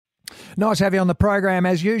Nice to have you on the program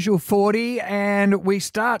as usual, 40, and we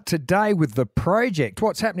start today with The Project.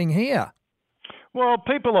 What's happening here? Well,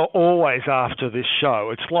 people are always after this show.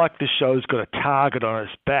 It's like this show's got a target on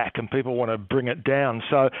its back and people want to bring it down.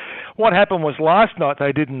 So what happened was last night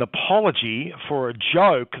they did an apology for a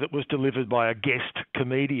joke that was delivered by a guest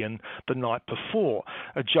comedian the night before,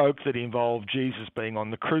 a joke that involved Jesus being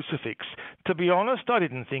on the crucifix. To be honest, I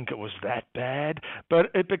didn't think it was that bad, but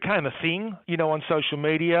it became a thing, on social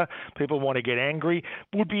media. People want to get angry.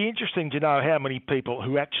 It would be interesting to know how many people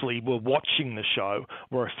who actually were watching the show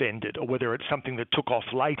were offended, or whether it's something that took off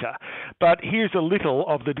later. But here's a little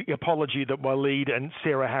of the apology that Waleed and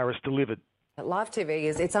Sarah Harris delivered. Live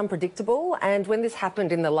TV it's unpredictable, and when this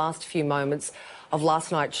happened in the last few moments of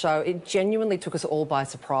last night's show, it genuinely took us all by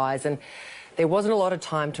surprise, and there wasn't a lot of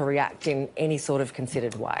time to react in any sort of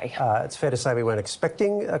considered way. It's fair to say we weren't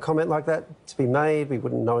expecting a comment like that to be made. We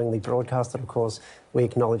wouldn't knowingly broadcast it, of course. We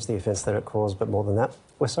acknowledge the offence that it caused, but more than that,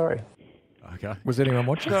 we're sorry. Okay. Was anyone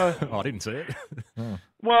watching? I didn't see it.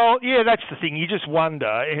 Well, yeah, that's the thing. You just wonder,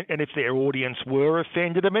 and if their audience were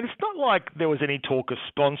offended. I mean, it's not like there was any talk of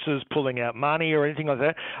sponsors pulling out money or anything like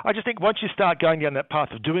that. I just think once you start going down that path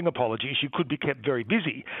of doing apologies, you could be kept very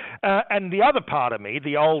busy. And the other part of me,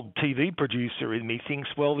 the old TV producer in me, thinks,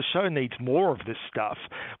 well, the show needs more of this stuff.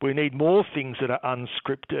 We need more things that are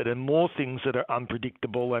unscripted and more things that are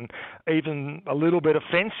unpredictable and even a little bit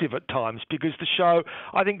offensive at times, because the show,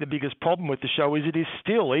 I think the biggest problem with the show is it is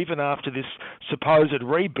still, even after this supposed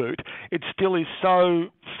reboot, it still is so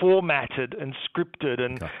formatted and scripted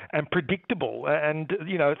and predictable. And,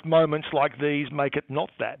 moments like these make it not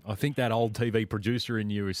that. I think that old TV producer in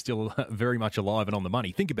you is still very much alive and on the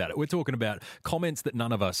money. Think about it. We're talking about comments that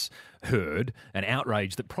none of us heard, an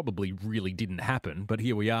outrage that probably really didn't happen. But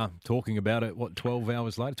here we are talking about it, 12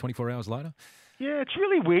 hours later, 24 hours later? Yeah, it's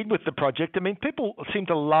really weird with the project. I mean, people seem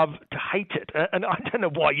to love to hate it, and I don't know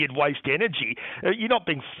why you'd waste energy. You're not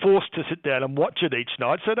being forced to sit down and watch it each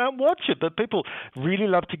night, so don't watch it. But people really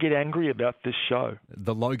love to get angry about this show.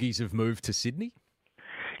 The Logies have moved to Sydney?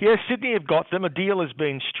 Yeah, Sydney have got them. A deal has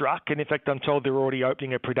been struck, and in fact, I'm told they're already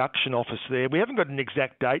opening a production office there. We haven't got an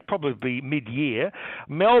exact date, probably mid-year.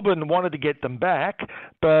 Melbourne wanted to get them back,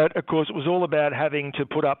 but of course it was all about having to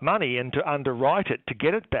put up money and to underwrite it to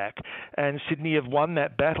get it back. And Sydney have won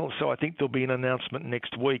that battle, so I think there'll be an announcement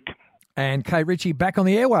next week. And Kate Ritchie back on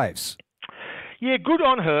the airwaves. Yeah, good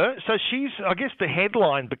on her. So I guess the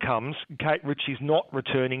headline becomes Kate Ritchie's not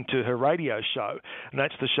returning to her radio show. And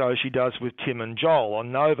that's the show she does with Tim and Joel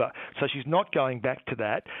on Nova. So she's not going back to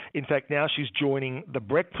that. In fact, now she's joining The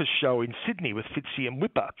Breakfast Show in Sydney with Fitzy and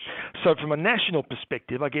Whipper. So from a national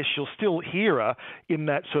perspective, I guess you'll still hear her in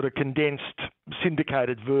that sort of condensed,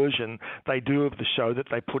 syndicated version they do of the show that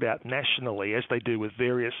they put out nationally, as they do with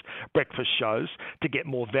various breakfast shows, to get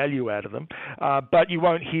more value out of them. But you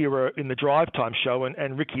won't hear her in the drive time show,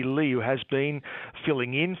 and Ricky Lee, who has been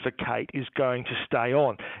filling in for Kate, is going to stay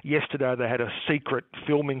on. Yesterday they had a secret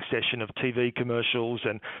filming session of TV commercials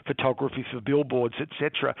and photography for billboards,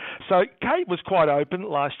 etc. So Kate was quite open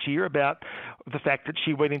last year about the fact that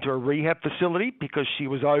she went into a rehab facility because she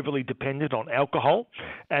was overly dependent on alcohol,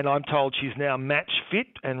 and I'm told she's now match fit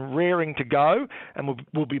and raring to go, and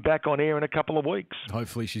we'll be back on air in a couple of weeks.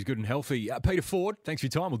 Hopefully she's good and healthy. Peter Ford, thanks for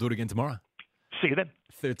your time. We'll do it again tomorrow. See you then.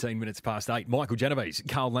 13 minutes past 8. Michael Genovese,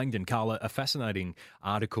 Carl Langdon. Carl, a fascinating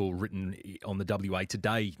article written on the WA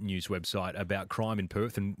Today news website about crime in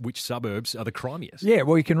Perth and which suburbs are the crimiest. Yeah,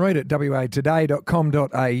 well, you can read it at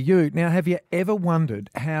watoday.com.au. Now, have you ever wondered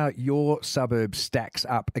how your suburb stacks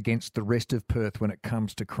up against the rest of Perth when it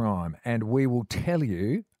comes to crime? And we will tell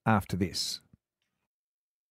you after this.